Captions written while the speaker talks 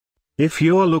If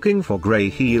you're looking for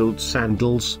grey-heeled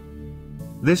sandals,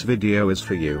 this video is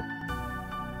for you.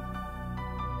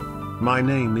 My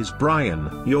name is Brian,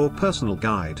 your personal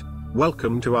guide.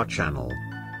 Welcome to our channel.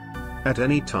 At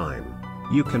any time,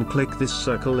 you can click this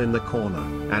circle in the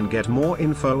corner and get more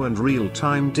info and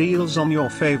real-time deals on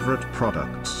your favorite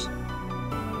products.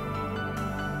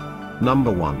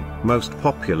 Number 1, most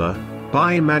popular,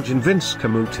 by Imagine Vince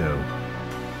Camuto.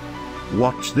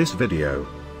 Watch this video.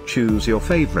 Choose your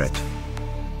favorite.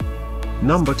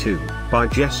 Number 2, by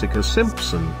Jessica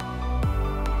Simpson.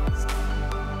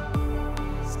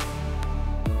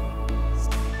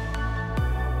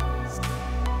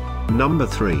 Number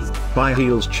 3, by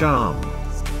Heels Charm.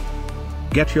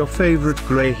 Get your favorite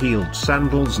grey-heeled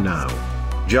sandals now.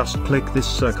 Just click this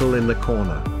circle in the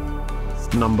corner.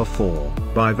 Number 4,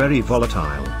 by Very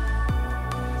Volatile.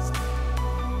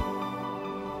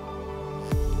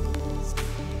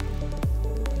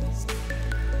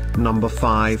 Number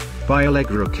 5, by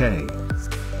Allegra K.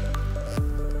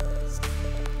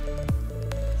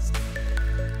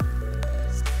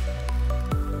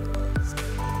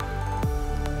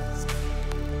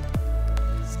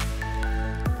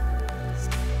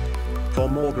 For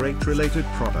more great related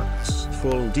products,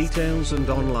 full details and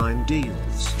online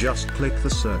deals, just click the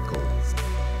circle.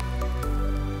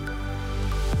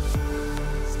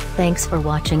 Thanks for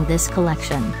watching this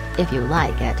collection. If you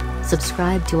like it,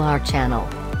 subscribe to our channel.